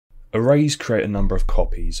Arrays create a number of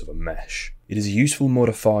copies of a mesh. It is a useful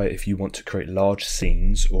modifier if you want to create large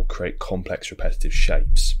scenes or create complex repetitive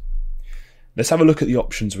shapes. Let's have a look at the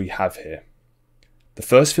options we have here. The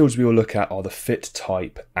first fields we will look at are the fit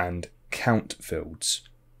type and count fields.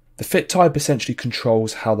 The fit type essentially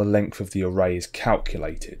controls how the length of the array is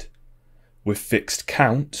calculated. With fixed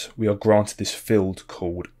count, we are granted this field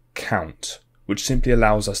called count, which simply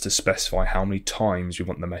allows us to specify how many times we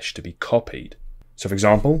want the mesh to be copied. So for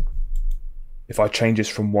example, if I change this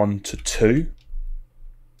from 1 to 2,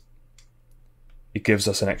 it gives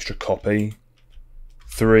us an extra copy.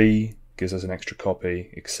 3 gives us an extra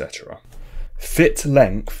copy, etc. Fit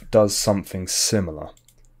length does something similar,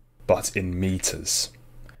 but in meters.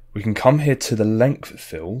 We can come here to the length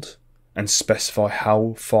field and specify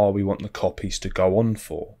how far we want the copies to go on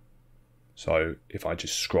for. So if I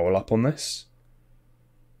just scroll up on this,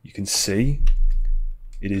 you can see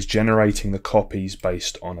it is generating the copies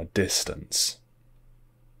based on a distance.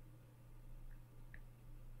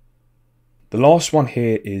 The last one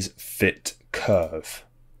here is fit curve,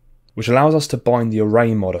 which allows us to bind the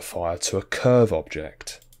array modifier to a curve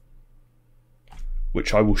object,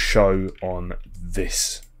 which I will show on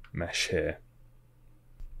this mesh here.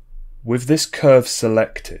 With this curve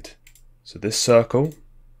selected, so this circle,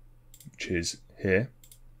 which is here,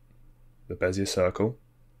 the Bezier circle,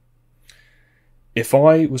 if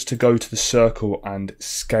I was to go to the circle and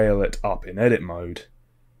scale it up in edit mode,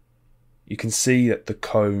 you can see that the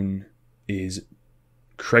cone is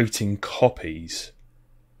creating copies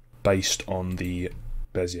based on the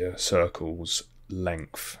Bezier circle's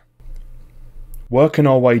length. Working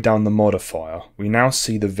our way down the modifier, we now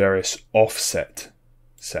see the various offset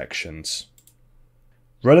sections.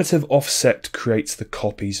 Relative offset creates the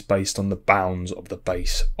copies based on the bounds of the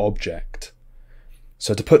base object.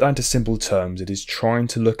 So to put that into simple terms, it is trying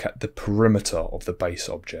to look at the perimeter of the base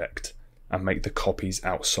object and make the copies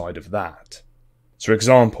outside of that. So for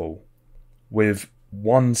example, with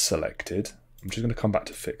 1 selected, I'm just going to come back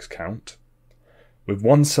to fixed count. With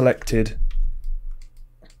 1 selected,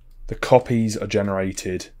 the copies are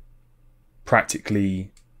generated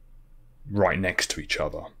practically right next to each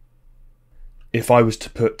other. If I was to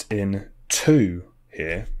put in 2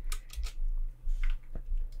 here,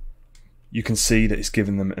 you can see that it's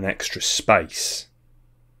given them an extra space,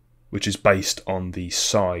 which is based on the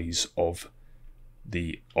size of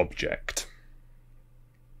the object.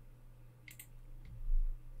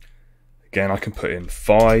 Again, I can put in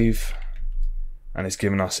 5, and it's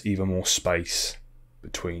given us even more space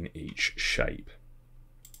between each shape.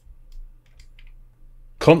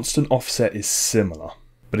 Constant offset is similar,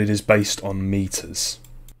 but it is based on meters.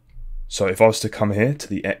 So if I was to come here to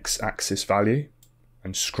the x-axis value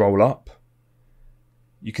and scroll up,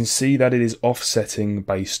 you can see that it is offsetting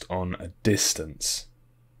based on a distance.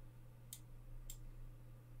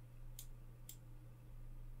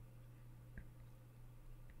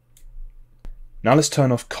 Now let's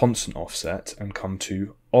turn off constant offset and come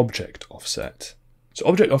to object offset. So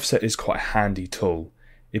object offset is quite a handy tool.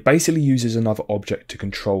 It basically uses another object to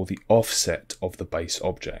control the offset of the base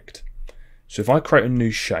object. So if I create a new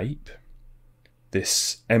shape,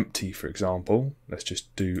 this empty for example, let's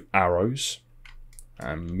just do arrows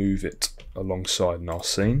and move it alongside in our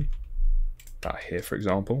scene, that here for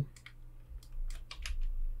example.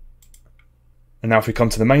 And now if we come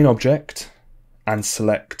to the main object and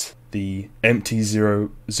select the empty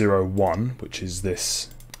 001, which is this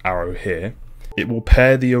arrow here, it will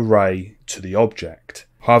pair the array to the object.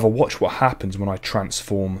 However, watch what happens when I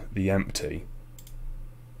transform the empty.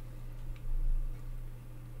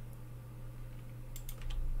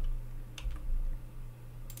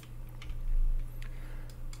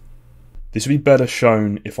 This would be better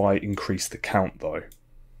shown if I increase the count though.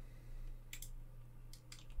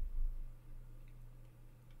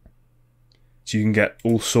 So you can get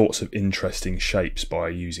all sorts of interesting shapes by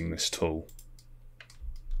using this tool.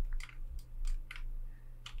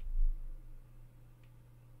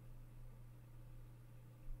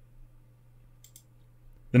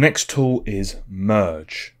 The next tool is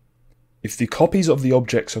merge. If the copies of the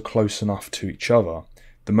objects are close enough to each other,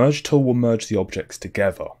 the merge tool will merge the objects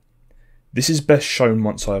together. This is best shown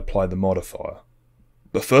once I apply the modifier.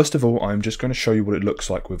 But first of all, I'm just going to show you what it looks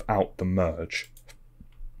like without the merge.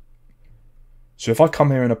 So if I come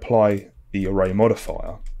here and apply the array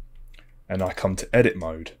modifier, and I come to edit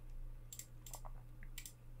mode,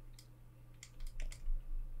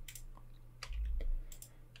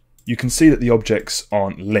 you can see that the objects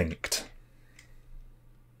aren't linked.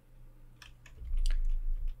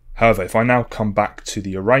 However, if I now come back to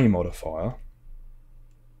the array modifier,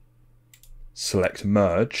 select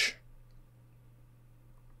merge,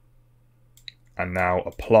 and now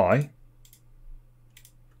apply,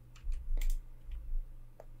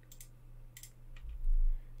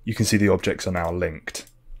 you can see the objects are now linked.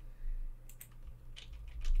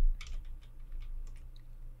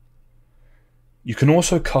 You can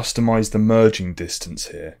also customize the merging distance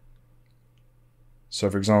here. So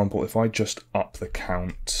for example, if I just up the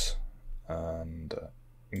count and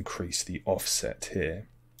increase the offset here,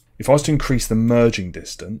 if I was to increase the merging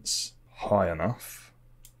distance high enough,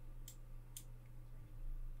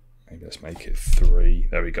 maybe let's make it 3,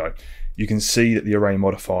 there we go, you can see that the array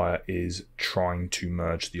modifier is trying to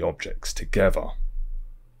merge the objects together.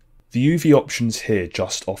 The UV options here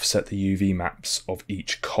just offset the UV maps of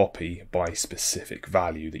each copy by a specific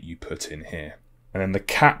value that you put in here. And then the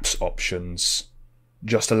caps options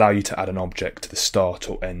just allow you to add an object to the start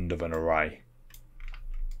or end of an array.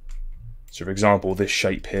 So for example, this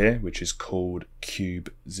shape here, which is called cube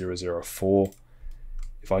 004,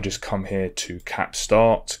 if I just come here to cap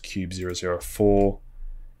start, cube 004,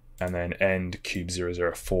 and then end cube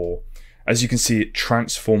 004, as you can see, it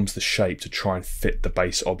transforms the shape to try and fit the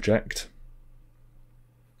base object.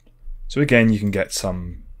 So again, you can get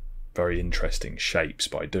some very interesting shapes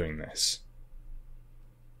by doing this.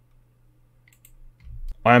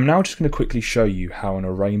 I am now just going to quickly show you how an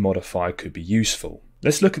array modifier could be useful.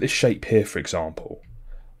 Let's look at this shape here, for example.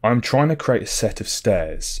 I'm trying to create a set of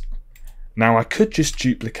stairs. Now I could just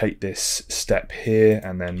duplicate this step here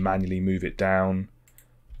and then manually move it down,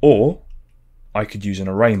 or I could use an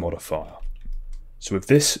array modifier. So with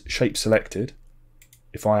this shape selected,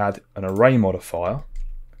 if I add an array modifier,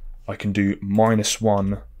 I can do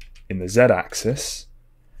 -1 in the z-axis,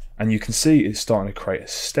 and you can see it's starting to create a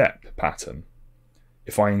step pattern.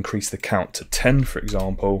 If I increase the count to 10, for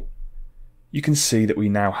example, you can see that we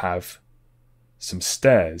now have some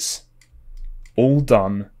stairs, all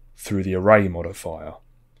done through the array modifier.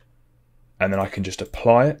 And then I can just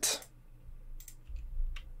apply it,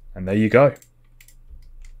 and there you go.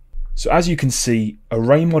 So as you can see,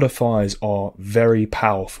 array modifiers are very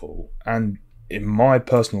powerful, and in my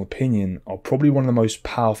personal opinion, are probably one of the most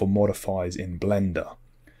powerful modifiers in Blender.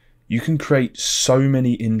 You can create so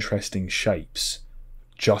many interesting shapes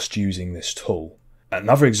just using this tool.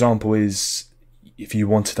 Another example is if you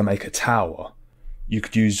wanted to make a tower, you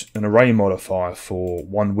could use an array modifier for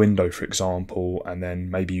one window, for example, and then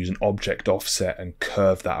maybe use an object offset and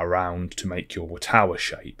curve that around to make your tower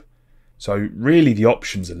shape. So really the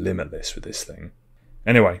options are limitless with this thing.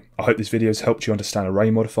 Anyway, I hope this video has helped you understand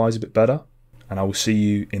array modifiers a bit better, and I will see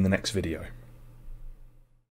you in the next video.